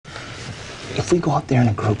If we go out there in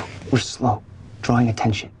a group, we're slow, drawing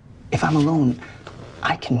attention. If I'm alone,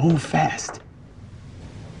 I can move fast.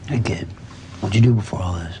 Hey, kid, what'd you do before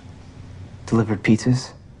all this? Delivered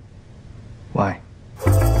pizzas? Why?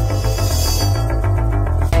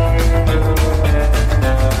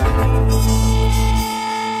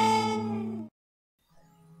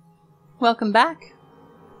 Welcome back!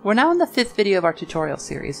 We're now in the 5th video of our tutorial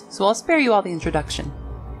series, so I'll spare you all the introduction.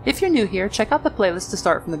 If you're new here, check out the playlist to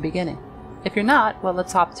start from the beginning. If you're not, well,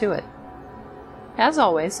 let's hop to it. As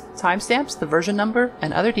always, timestamps, the version number,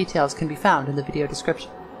 and other details can be found in the video description.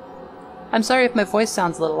 I'm sorry if my voice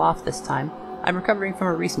sounds a little off this time. I'm recovering from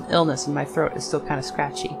a recent illness and my throat is still kind of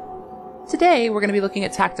scratchy. Today, we're going to be looking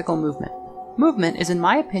at tactical movement. Movement is, in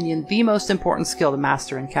my opinion, the most important skill to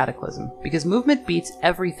master in Cataclysm, because movement beats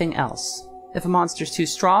everything else. If a monster's too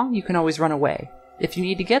strong, you can always run away. If you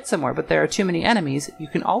need to get somewhere but there are too many enemies, you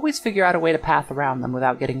can always figure out a way to path around them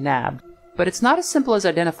without getting nabbed. But it's not as simple as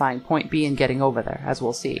identifying point B and getting over there, as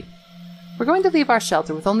we'll see. We're going to leave our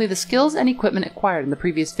shelter with only the skills and equipment acquired in the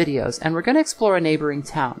previous videos, and we're going to explore a neighboring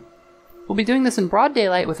town. We'll be doing this in broad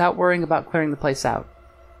daylight without worrying about clearing the place out.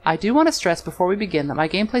 I do want to stress before we begin that my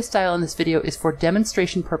gameplay style in this video is for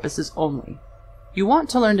demonstration purposes only. You want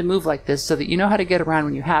to learn to move like this so that you know how to get around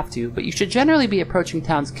when you have to, but you should generally be approaching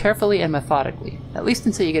towns carefully and methodically, at least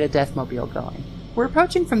until you get a deathmobile going. We're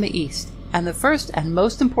approaching from the east, and the first and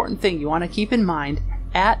most important thing you want to keep in mind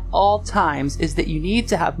at all times is that you need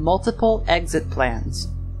to have multiple exit plans.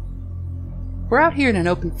 We're out here in an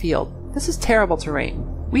open field. This is terrible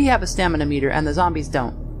terrain. We have a stamina meter and the zombies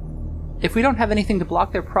don't. If we don't have anything to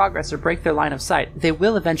block their progress or break their line of sight, they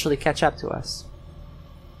will eventually catch up to us.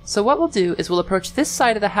 So what we'll do is we'll approach this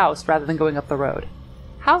side of the house rather than going up the road.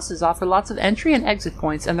 Houses offer lots of entry and exit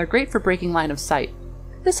points, and they're great for breaking line of sight.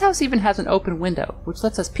 This house even has an open window, which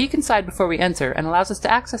lets us peek inside before we enter and allows us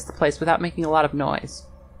to access the place without making a lot of noise.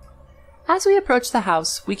 As we approach the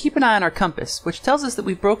house, we keep an eye on our compass, which tells us that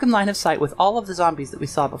we've broken line of sight with all of the zombies that we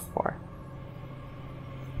saw before.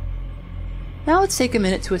 Now let's take a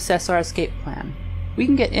minute to assess our escape plan. We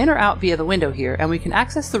can get in or out via the window here, and we can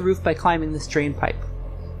access the roof by climbing this drain pipe.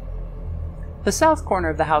 The south corner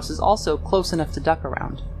of the house is also close enough to duck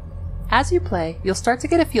around. As you play, you'll start to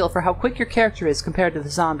get a feel for how quick your character is compared to the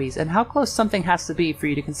zombies and how close something has to be for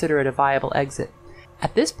you to consider it a viable exit.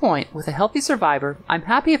 At this point, with a healthy survivor, I'm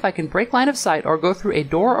happy if I can break line of sight or go through a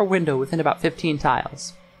door or window within about 15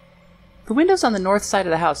 tiles. The windows on the north side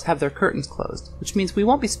of the house have their curtains closed, which means we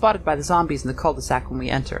won't be spotted by the zombies in the cul-de-sac when we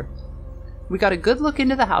enter. We got a good look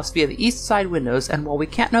into the house via the east side windows, and while we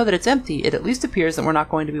can't know that it's empty, it at least appears that we're not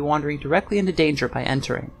going to be wandering directly into danger by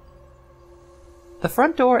entering. The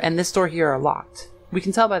front door and this door here are locked. We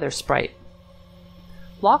can tell by their sprite.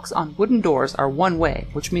 Locks on wooden doors are one way,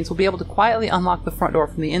 which means we'll be able to quietly unlock the front door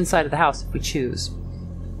from the inside of the house if we choose.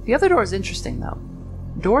 The other door is interesting though.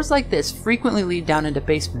 Doors like this frequently lead down into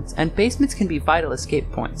basements, and basements can be vital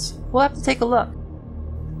escape points. We'll have to take a look.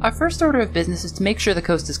 Our first order of business is to make sure the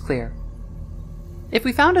coast is clear. If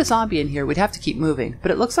we found a zombie in here, we'd have to keep moving,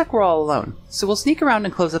 but it looks like we're all alone, so we'll sneak around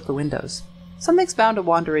and close up the windows. Something's bound to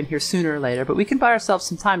wander in here sooner or later, but we can buy ourselves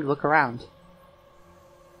some time to look around.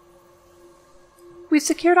 We've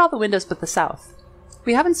secured all the windows but the south.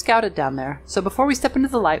 We haven't scouted down there, so before we step into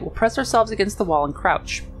the light, we'll press ourselves against the wall and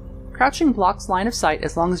crouch. Crouching blocks line of sight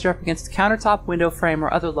as long as you're up against a countertop, window frame,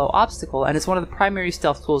 or other low obstacle, and is one of the primary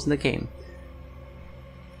stealth tools in the game.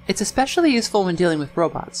 It's especially useful when dealing with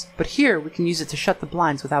robots, but here we can use it to shut the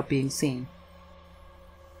blinds without being seen.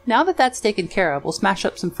 Now that that's taken care of, we'll smash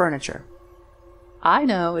up some furniture. I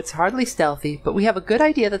know, it's hardly stealthy, but we have a good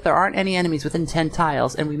idea that there aren't any enemies within 10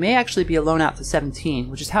 tiles, and we may actually be alone out to 17,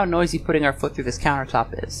 which is how noisy putting our foot through this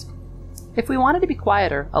countertop is. If we wanted to be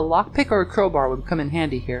quieter, a lockpick or a crowbar would come in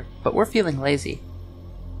handy here, but we're feeling lazy.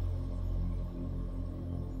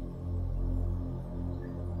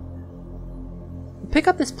 Pick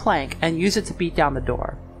up this plank and use it to beat down the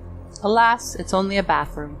door. Alas, it's only a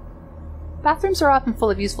bathroom. Bathrooms are often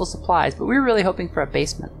full of useful supplies, but we were really hoping for a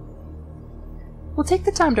basement. We'll take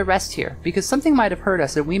the time to rest here, because something might have hurt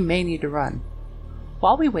us and we may need to run.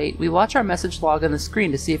 While we wait, we watch our message log on the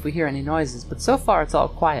screen to see if we hear any noises, but so far it's all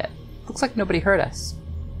quiet. Looks like nobody heard us.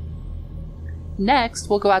 Next,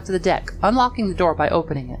 we'll go out to the deck, unlocking the door by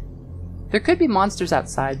opening it. There could be monsters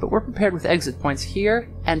outside, but we're prepared with exit points here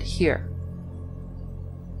and here.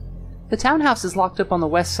 The townhouse is locked up on the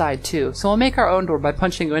west side too, so we'll make our own door by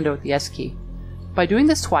punching a window with the S key. By doing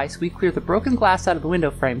this twice, we clear the broken glass out of the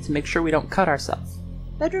window frame to make sure we don't cut ourselves.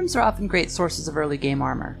 Bedrooms are often great sources of early game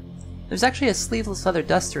armor. There's actually a sleeveless leather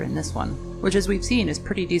duster in this one, which as we've seen is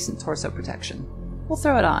pretty decent torso protection. We'll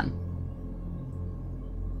throw it on.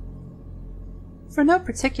 For no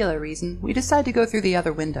particular reason, we decide to go through the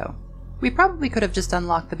other window. We probably could have just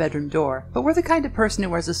unlocked the bedroom door, but we're the kind of person who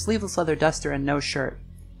wears a sleeveless leather duster and no shirt.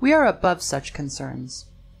 We are above such concerns.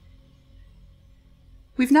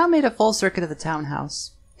 We've now made a full circuit of the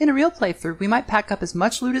townhouse. In a real playthrough, we might pack up as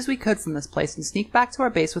much loot as we could from this place and sneak back to our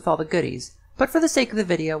base with all the goodies, but for the sake of the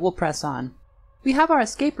video, we'll press on. We have our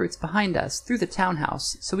escape routes behind us, through the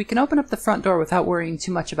townhouse, so we can open up the front door without worrying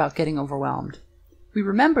too much about getting overwhelmed. We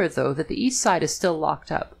remember, though, that the east side is still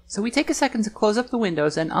locked up, so we take a second to close up the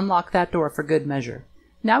windows and unlock that door for good measure.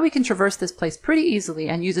 Now we can traverse this place pretty easily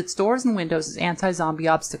and use its doors and windows as anti-zombie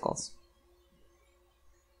obstacles.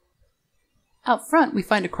 Out front, we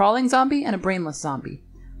find a crawling zombie and a brainless zombie.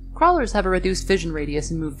 Crawlers have a reduced vision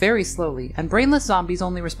radius and move very slowly, and brainless zombies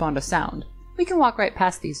only respond to sound. We can walk right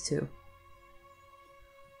past these two.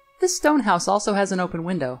 This stone house also has an open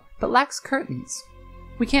window, but lacks curtains.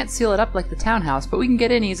 We can't seal it up like the townhouse, but we can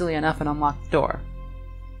get in easily enough and unlock the door.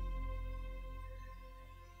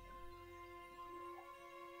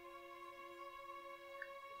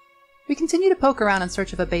 We continue to poke around in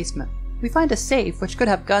search of a basement. We find a safe, which could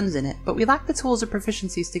have guns in it, but we lack the tools or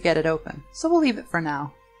proficiencies to get it open, so we'll leave it for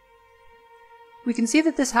now. We can see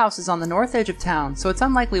that this house is on the north edge of town, so it's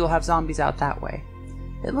unlikely we'll have zombies out that way.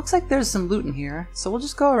 It looks like there's some loot in here, so we'll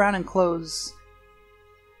just go around and close...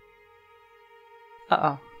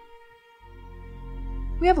 Uh-oh.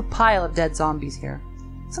 We have a pile of dead zombies here.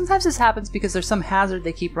 Sometimes this happens because there's some hazard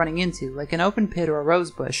they keep running into, like an open pit or a rose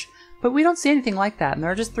bush, but we don't see anything like that, and there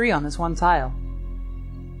are just 3 on this one tile.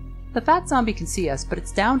 The fat zombie can see us, but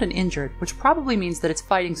it's downed and injured, which probably means that it's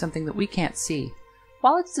fighting something that we can't see.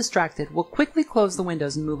 While it's distracted, we'll quickly close the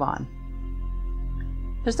windows and move on.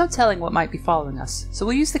 There's no telling what might be following us, so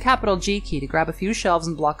we'll use the capital G key to grab a few shelves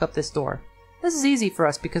and block up this door. This is easy for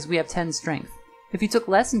us because we have 10 strength. If you took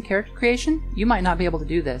less in character creation, you might not be able to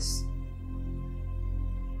do this.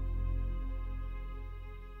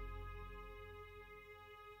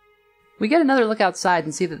 We get another look outside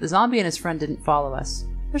and see that the zombie and his friend didn't follow us.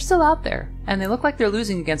 They're still out there, and they look like they're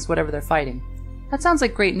losing against whatever they're fighting. That sounds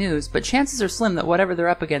like great news, but chances are slim that whatever they're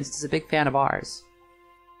up against is a big fan of ours.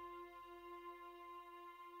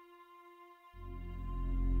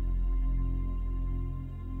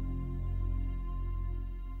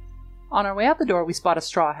 On our way out the door, we spot a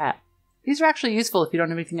straw hat. These are actually useful if you don't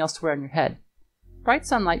have anything else to wear on your head. Bright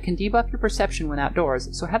sunlight can debuff your perception when outdoors,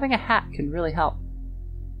 so having a hat can really help.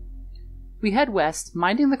 We head west,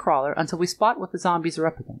 minding the crawler, until we spot what the zombies are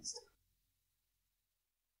up against.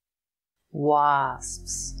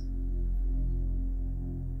 Wasps.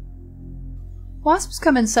 Wasps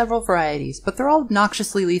come in several varieties, but they're all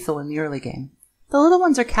obnoxiously lethal in the early game. The little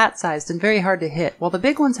ones are cat-sized and very hard to hit, while the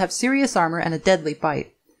big ones have serious armor and a deadly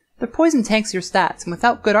bite. Their poison tanks your stats, and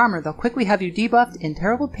without good armor they'll quickly have you debuffed, in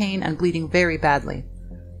terrible pain, and bleeding very badly.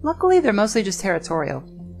 Luckily, they're mostly just territorial.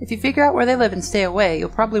 If you figure out where they live and stay away, you'll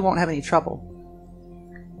probably won't have any trouble.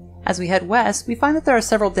 As we head west, we find that there are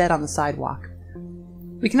several dead on the sidewalk.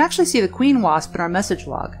 We can actually see the queen wasp in our message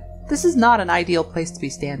log. This is not an ideal place to be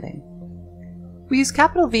standing. We use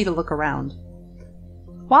capital V to look around.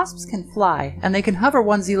 Wasps can fly, and they can hover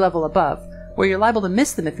 1Z level above, where you're liable to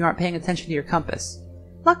miss them if you aren't paying attention to your compass.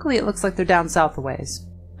 Luckily, it looks like they're down south a ways.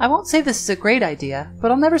 I won't say this is a great idea,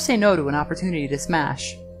 but I'll never say no to an opportunity to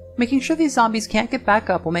smash. Making sure these zombies can't get back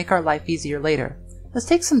up will make our life easier later. This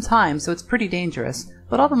takes some time, so it's pretty dangerous,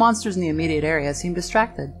 but all the monsters in the immediate area seem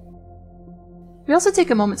distracted. We also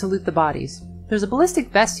take a moment to loot the bodies. There's a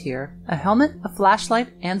ballistic vest here, a helmet, a flashlight,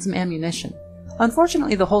 and some ammunition.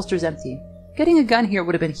 Unfortunately, the holster's empty. Getting a gun here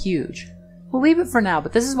would have been huge. We'll leave it for now,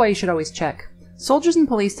 but this is why you should always check. Soldiers and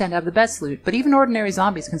police tend to have the best loot, but even ordinary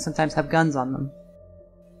zombies can sometimes have guns on them.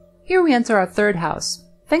 Here we enter our third house.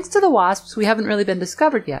 Thanks to the wasps, we haven't really been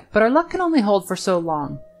discovered yet, but our luck can only hold for so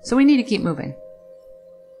long, so we need to keep moving.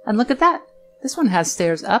 And look at that! This one has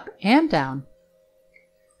stairs up and down.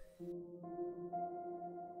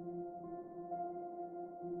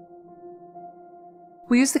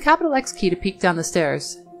 We use the capital X key to peek down the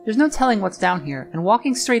stairs. There's no telling what's down here, and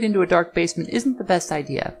walking straight into a dark basement isn't the best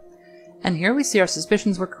idea. And here we see our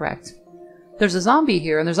suspicions were correct. There's a zombie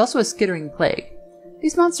here, and there's also a skittering plague.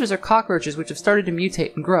 These monsters are cockroaches which have started to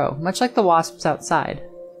mutate and grow, much like the wasps outside.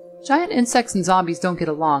 Giant insects and zombies don't get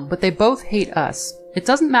along, but they both hate us. It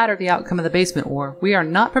doesn't matter the outcome of the basement war, we are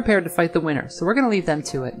not prepared to fight the winner, so we're going to leave them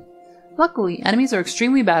to it. Luckily, enemies are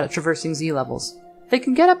extremely bad at traversing Z levels. They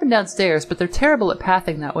can get up and down stairs, but they're terrible at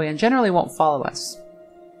pathing that way and generally won't follow us.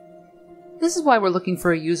 This is why we're looking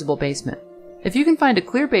for a usable basement. If you can find a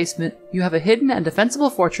clear basement, you have a hidden and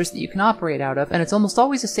defensible fortress that you can operate out of, and it's almost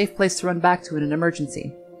always a safe place to run back to in an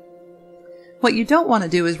emergency. What you don't want to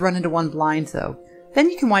do is run into one blind, though. Then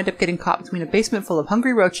you can wind up getting caught between a basement full of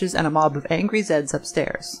hungry roaches and a mob of angry Zeds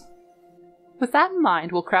upstairs. With that in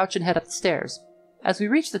mind, we'll crouch and head up the stairs. As we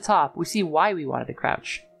reach the top, we see why we wanted to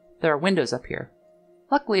crouch. There are windows up here.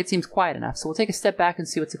 Luckily, it seems quiet enough, so we'll take a step back and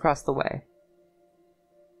see what's across the way.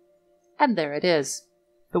 And there it is.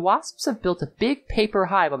 The Wasps have built a big paper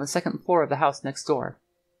hive on the second floor of the house next door.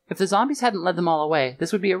 If the zombies hadn't led them all away,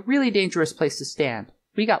 this would be a really dangerous place to stand.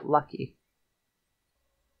 We got lucky.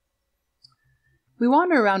 We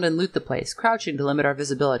wander around and loot the place, crouching to limit our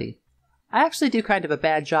visibility. I actually do kind of a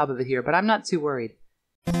bad job of it here, but I'm not too worried.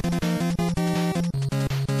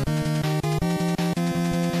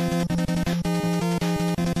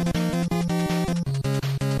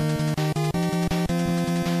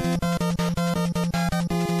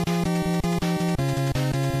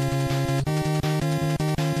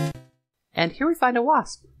 And here we find a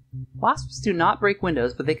wasp. Wasps do not break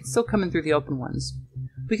windows, but they can still come in through the open ones.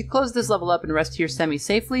 We could close this level up and rest here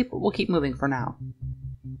semi-safely, but we'll keep moving for now.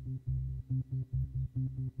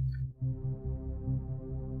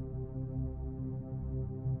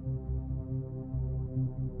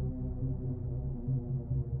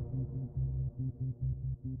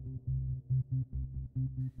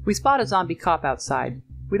 We spot a zombie cop outside.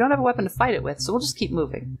 We don't have a weapon to fight it with, so we'll just keep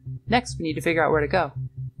moving. Next, we need to figure out where to go.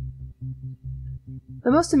 The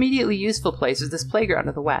most immediately useful place is this playground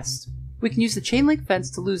to the west. We can use the chain link fence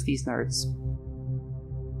to lose these nerds.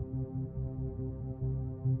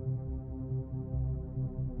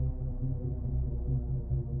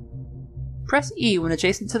 Press E when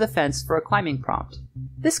adjacent to the fence for a climbing prompt.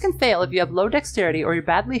 This can fail if you have low dexterity or you're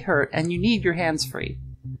badly hurt and you need your hands free.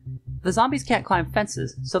 The zombies can't climb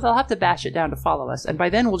fences, so they'll have to bash it down to follow us, and by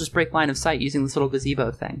then we'll just break line of sight using this little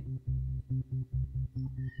gazebo thing.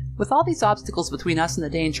 With all these obstacles between us and the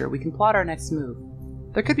danger, we can plot our next move.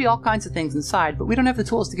 There could be all kinds of things inside, but we don't have the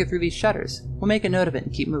tools to get through these shutters. We'll make a note of it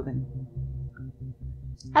and keep moving.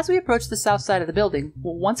 As we approach the south side of the building,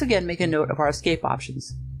 we'll once again make a note of our escape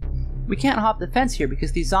options. We can't hop the fence here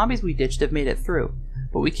because these zombies we ditched have made it through,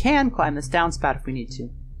 but we can climb this downspout if we need to.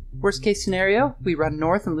 Worst case scenario, we run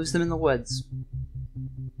north and lose them in the woods.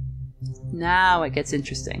 Now it gets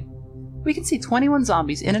interesting. We can see 21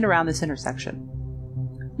 zombies in and around this intersection.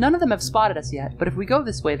 None of them have spotted us yet, but if we go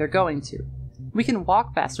this way, they're going to. We can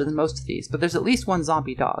walk faster than most of these, but there's at least one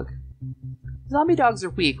zombie dog. Zombie dogs are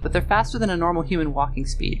weak, but they're faster than a normal human walking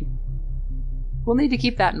speed. We'll need to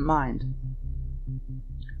keep that in mind.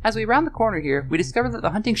 As we round the corner here, we discover that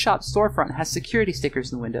the hunting shop storefront has security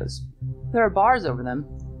stickers in the windows. There are bars over them,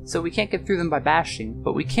 so we can't get through them by bashing,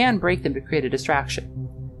 but we can break them to create a distraction.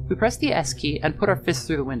 We press the S key and put our fist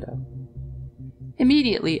through the window.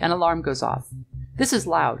 Immediately, an alarm goes off. This is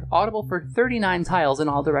loud, audible for 39 tiles in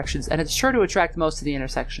all directions, and it's sure to attract most of the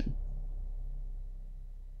intersection.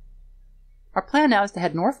 Our plan now is to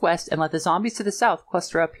head northwest and let the zombies to the south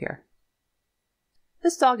cluster up here.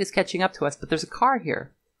 This dog is catching up to us, but there's a car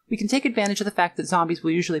here. We can take advantage of the fact that zombies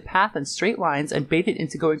will usually path in straight lines and bait it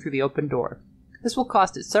into going through the open door. This will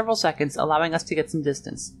cost it several seconds, allowing us to get some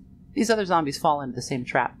distance. These other zombies fall into the same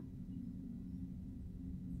trap.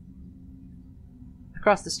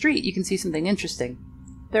 Across the street, you can see something interesting.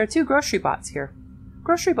 There are 2 grocery bots here.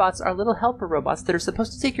 Grocery bots are little helper robots that are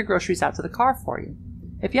supposed to take your groceries out to the car for you.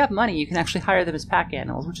 If you have money, you can actually hire them as pack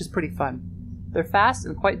animals, which is pretty fun. They're fast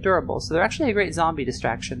and quite durable, so they're actually a great zombie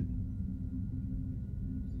distraction.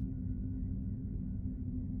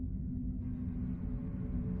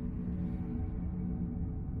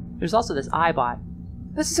 There's also this iBot.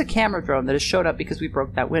 This is a camera drone that has showed up because we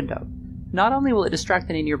broke that window. Not only will it distract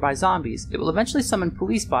any nearby zombies, it will eventually summon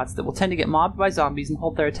police bots that will tend to get mobbed by zombies and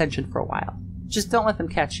hold their attention for a while. Just don't let them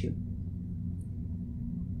catch you.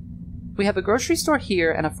 We have a grocery store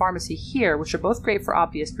here and a pharmacy here, which are both great for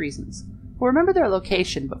obvious reasons. We'll remember their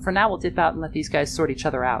location, but for now we'll dip out and let these guys sort each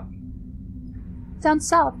other out. Down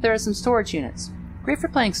south, there are some storage units. Great for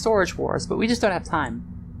playing storage wars, but we just don't have time.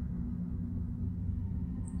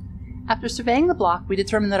 After surveying the block, we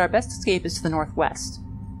determine that our best escape is to the northwest.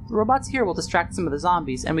 The robots here will distract some of the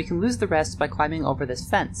zombies, and we can lose the rest by climbing over this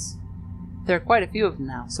fence. There are quite a few of them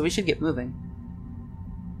now, so we should get moving.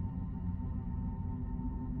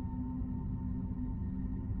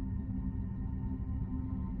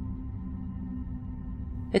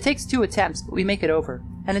 It takes 2 attempts, but we make it over,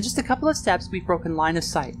 and in just a couple of steps we've broken line of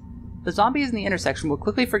sight. The zombies in the intersection will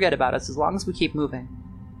quickly forget about us as long as we keep moving.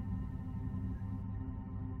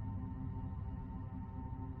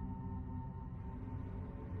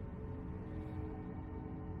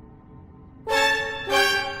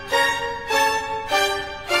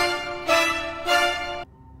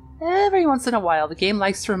 Every once in a while, the game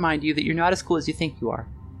likes to remind you that you're not as cool as you think you are.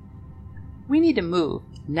 We need to move,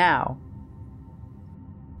 now.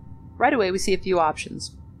 Right away we see a few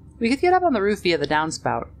options. We could get up on the roof via the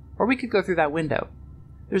downspout, or we could go through that window.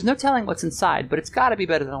 There's no telling what's inside, but it's gotta be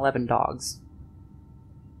better than 11 dogs.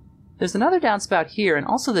 There's another downspout here, and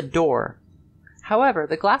also the door. However,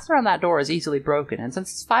 the glass around that door is easily broken, and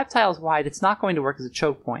since it's 5 tiles wide, it's not going to work as a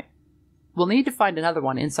choke point. We'll need to find another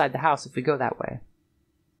one inside the house if we go that way.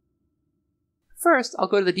 First, I'll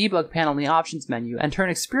go to the debug panel in the options menu and turn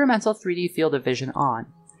experimental 3D field of vision on.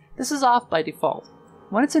 This is off by default.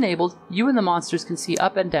 When it's enabled, you and the monsters can see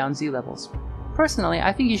up and down Z levels. Personally,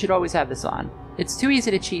 I think you should always have this on. It's too easy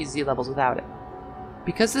to cheese Z levels without it.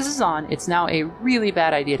 Because this is on, it's now a really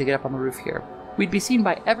bad idea to get up on the roof here. We'd be seen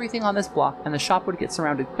by everything on this block and the shop would get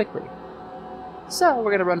surrounded quickly. So we're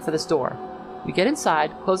going to run for this door. We get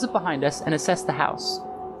inside, close it behind us, and assess the house.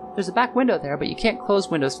 There's a back window there, but you can't close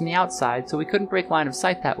windows from the outside, so we couldn't break line of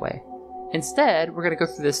sight that way. Instead, we're going to go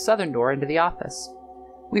through this southern door into the office.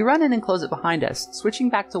 We run in and close it behind us, switching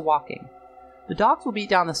back to walking. The dogs will beat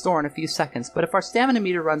down the store in a few seconds, but if our stamina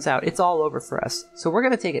meter runs out, it's all over for us, so we're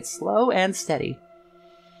going to take it slow and steady.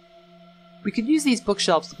 We could use these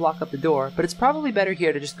bookshelves to block up the door, but it's probably better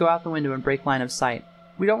here to just go out the window and break line of sight.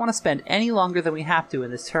 We don't want to spend any longer than we have to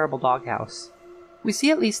in this terrible doghouse. We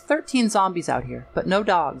see at least 13 zombies out here, but no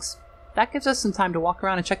dogs. That gives us some time to walk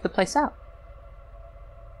around and check the place out.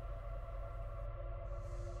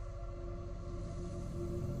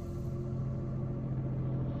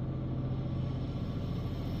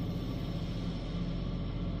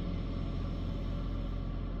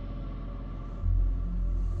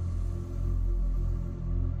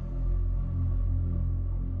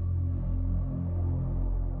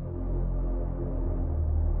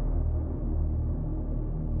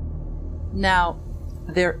 Now,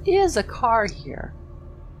 there is a car here.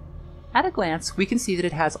 At a glance, we can see that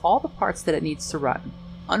it has all the parts that it needs to run.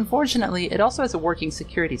 Unfortunately, it also has a working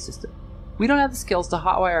security system. We don't have the skills to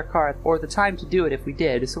hotwire a car or the time to do it if we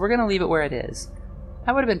did, so we're going to leave it where it is.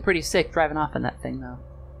 I would have been pretty sick driving off in that thing, though.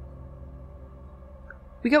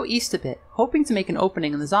 We go east a bit, hoping to make an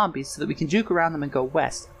opening in the zombies so that we can juke around them and go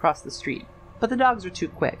west, across the street. But the dogs are too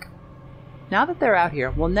quick. Now that they're out here,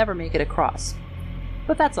 we'll never make it across.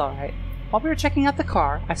 But that's alright. While we were checking out the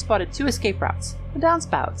car, I spotted 2 escape routes, the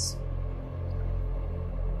downspouts.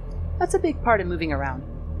 That's a big part of moving around.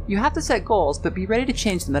 You have to set goals, but be ready to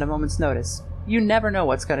change them at a moment's notice. You never know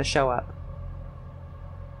what's going to show up.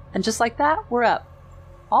 And just like that, we're up.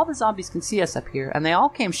 All the zombies can see us up here, and they all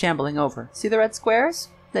came shambling over. See the red squares?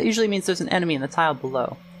 That usually means there's an enemy in the tile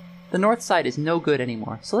below. The north side is no good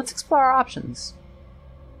anymore, so let's explore our options.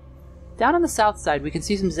 Down on the south side, we can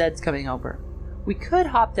see some Zeds coming over. We could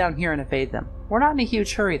hop down here and evade them. We're not in a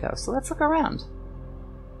huge hurry though, so let's look around.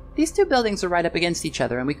 These 2 buildings are right up against each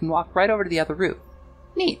other and we can walk right over to the other roof.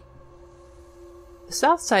 Neat! The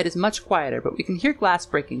south side is much quieter, but we can hear glass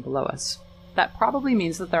breaking below us. That probably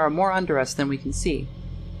means that there are more under us than we can see.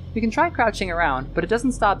 We can try crouching around, but it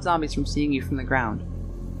doesn't stop zombies from seeing you from the ground.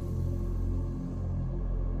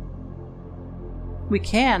 We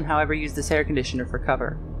can, however, use this air conditioner for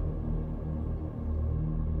cover.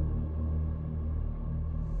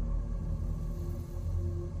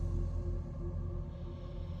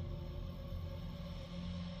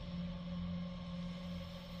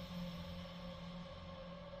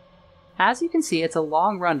 As you can see, it's a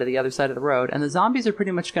long run to the other side of the road, and the zombies are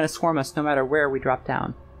pretty much going to swarm us no matter where we drop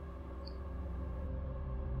down.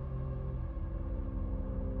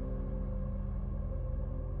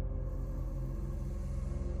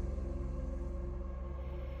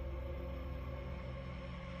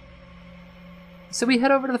 So we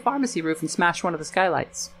head over to the pharmacy roof and smash one of the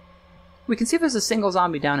skylights. We can see there's a single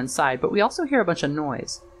zombie down inside, but we also hear a bunch of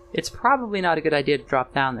noise. It's probably not a good idea to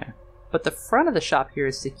drop down there. But the front of the shop here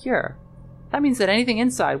is secure. That means that anything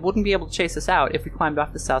inside wouldn't be able to chase us out if we climbed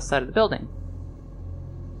off the south side of the building.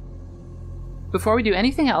 Before we do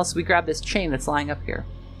anything else, we grab this chain that's lying up here.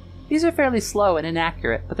 These are fairly slow and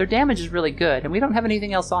inaccurate, but their damage is really good, and we don't have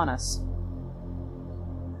anything else on us.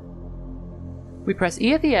 We press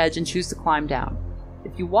E at the edge and choose to climb down.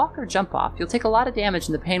 If you walk or jump off, you'll take a lot of damage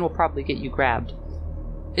and the pain will probably get you grabbed.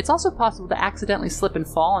 It's also possible to accidentally slip and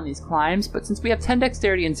fall on these climbs, but since we have 10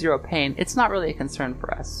 dexterity and 0 pain, it's not really a concern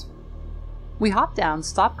for us. We hop down,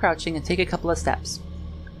 stop crouching, and take a couple of steps.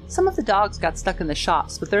 Some of the dogs got stuck in the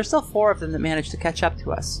shops, but there are still 4 of them that managed to catch up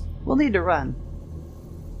to us. We'll need to run.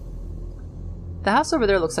 The house over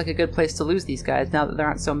there looks like a good place to lose these guys now that there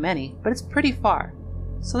aren't so many, but it's pretty far.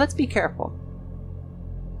 So let's be careful.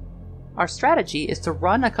 Our strategy is to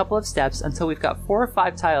run a couple of steps until we've got 4 or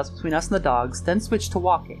 5 tiles between us and the dogs, then switch to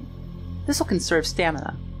walking. This will conserve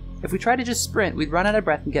stamina. If we try to just sprint, we'd run out of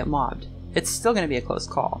breath and get mobbed. it's still going to be a close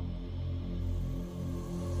call.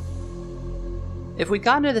 If we'd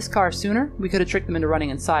gotten to this car sooner, we could have tricked them into running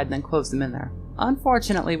inside and then closed them in there.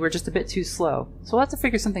 Unfortunately, we're just a bit too slow, so we'll have to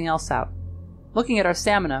figure something else out. Looking at our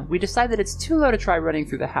stamina, we decide that it's too low to try running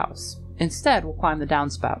through the house. Instead, we'll climb the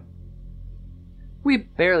downspout. We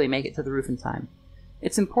barely make it to the roof in time.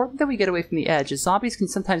 It's important that we get away from the edge, as zombies can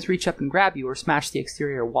sometimes reach up and grab you or smash the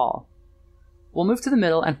exterior wall. We'll move to the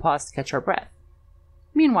middle and pause to catch our breath.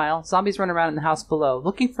 Meanwhile, zombies run around in the house below,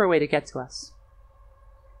 looking for a way to get to us.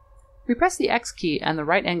 We press the X key and the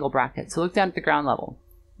right angle bracket to look down at the ground level.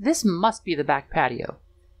 This must be the back patio.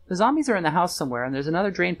 The zombies are in the house somewhere, and there's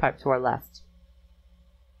another drain pipe to our left.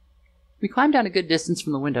 We climb down a good distance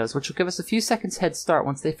from the windows, which will give us a few seconds head start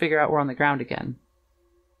once they figure out we're on the ground again.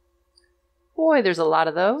 Boy, there's a lot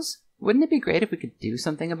of those. Wouldn't it be great if we could do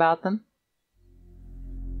something about them?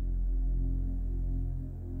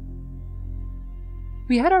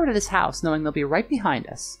 We head over to this house, knowing they'll be right behind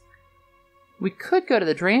us. We could go to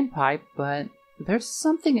the drain pipe, but there's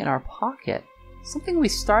something in our pocket. Something we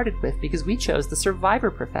started with because we chose the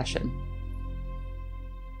survivor profession.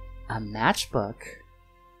 A matchbook.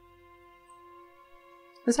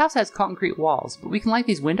 This house has concrete walls, but we can light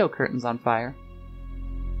these window curtains on fire.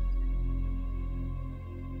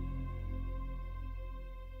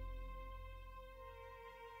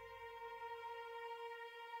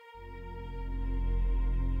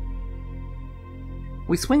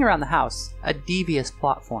 We swing around the house, a devious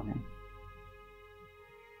plot forming.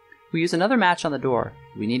 We use another match on the door.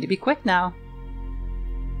 We need to be quick now.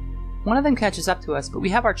 One of them catches up to us, but we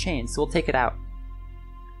have our chain, so we'll take it out.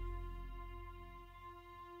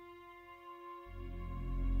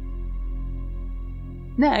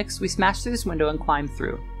 Next, we smash through this window and climb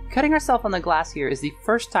through. Cutting ourselves on the glass here is the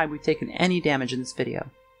first time we've taken any damage in this video.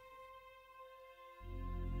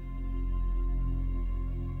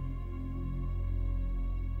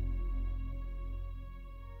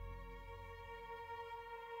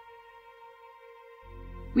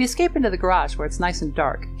 We escape into the garage where it's nice and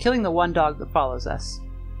dark, killing the one dog that follows us.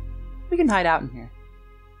 We can hide out in here.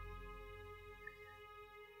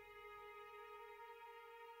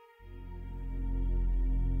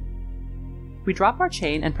 We drop our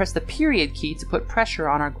chain and press the period key to put pressure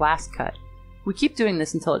on our glass cut. We keep doing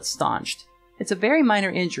this until it's staunched. It's a very minor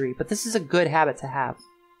injury, but this is a good habit to have.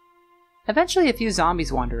 Eventually a few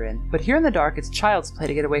zombies wander in, but here in the dark it's child's play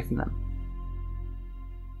to get away from them.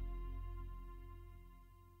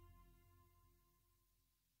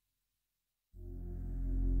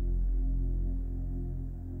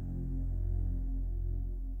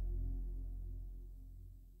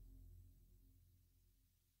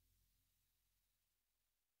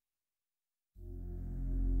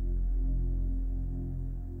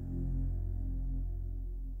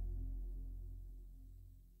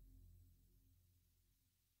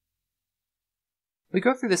 We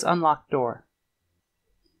go through this unlocked door.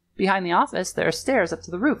 Behind the office, there are stairs up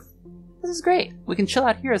to the roof. This is great. We can chill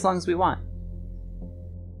out here as long as we want.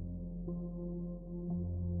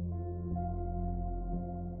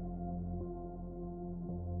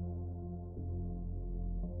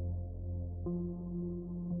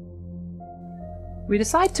 We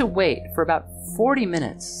decide to wait for about 40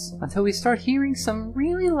 minutes until we start hearing some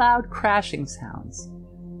really loud crashing sounds.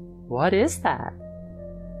 What is that?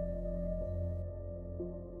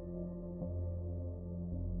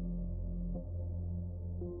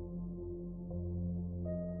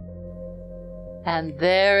 And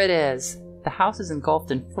there it is. The house is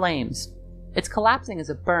engulfed in flames. It's collapsing as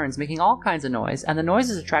it burns, making all kinds of noise, and the noise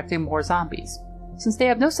is attracting more zombies. Since they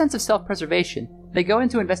have no sense of self-preservation, they go in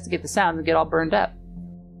to investigate the sound and get all burned up.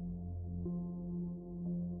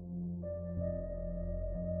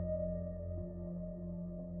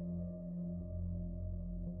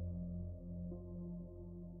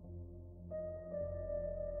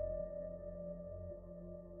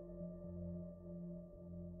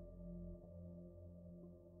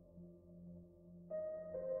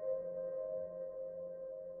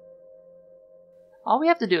 All we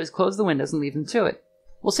have to do is close the windows and leave them to it.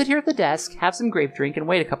 We'll sit here at the desk, have some grape drink, and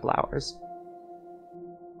wait a couple hours.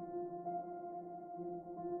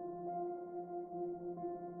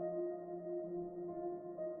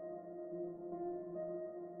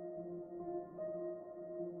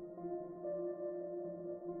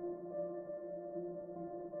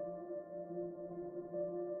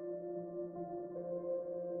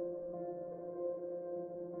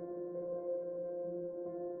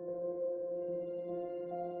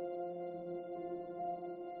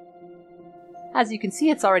 As you can see,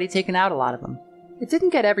 it's already taken out a lot of them. It didn't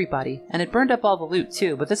get everybody, and it burned up all the loot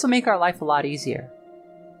too, but this will make our life a lot easier.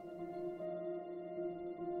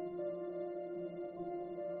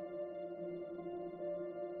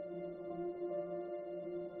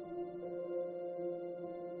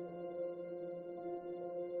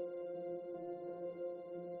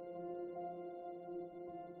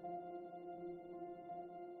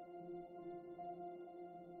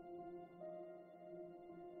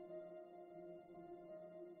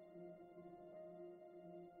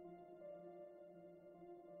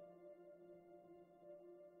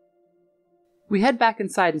 We head back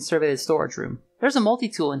inside and survey the storage room. There's a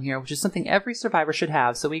multi-tool in here, which is something every survivor should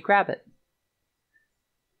have, so we grab it.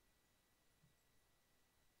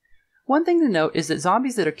 One thing to note is that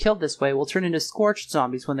zombies that are killed this way will turn into scorched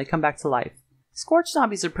zombies when they come back to life. Scorched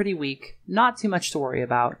zombies are pretty weak, not too much to worry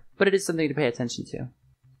about, but it is something to pay attention to.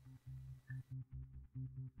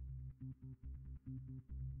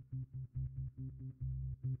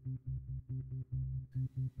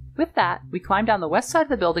 With that, we climb down the west side of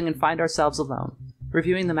the building and find ourselves alone.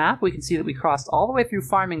 Reviewing the map, we can see that we crossed all the way through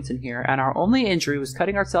Farmington here, and our only injury was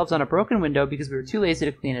cutting ourselves on a broken window because we were too lazy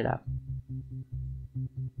to clean it up.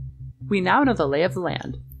 We now know the lay of the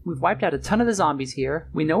land. We've wiped out a ton of the zombies here,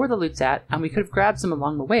 we know where the loot's at, and we could have grabbed some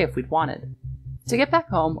along the way if we'd wanted. To get back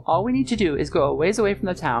home, all we need to do is go a ways away from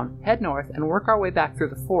the town, head north, and work our way back through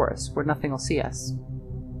the forest, where nothing will see us.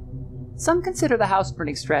 Some consider the house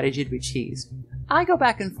burning strategy to be cheese. I go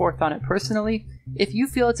back and forth on it personally. If you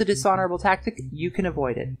feel it's a dishonorable tactic, you can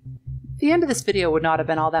avoid it. The end of this video would not have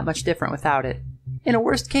been all that much different without it. In a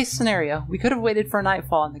worst case scenario, we could have waited for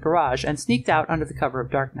nightfall in the garage and sneaked out under the cover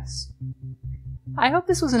of darkness. I hope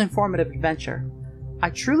this was an informative adventure. I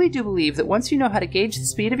truly do believe that once you know how to gauge the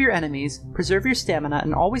speed of your enemies, preserve your stamina,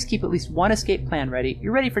 and always keep at least one escape plan ready,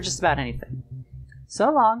 you're ready for just about anything.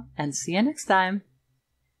 So long, and see you next time!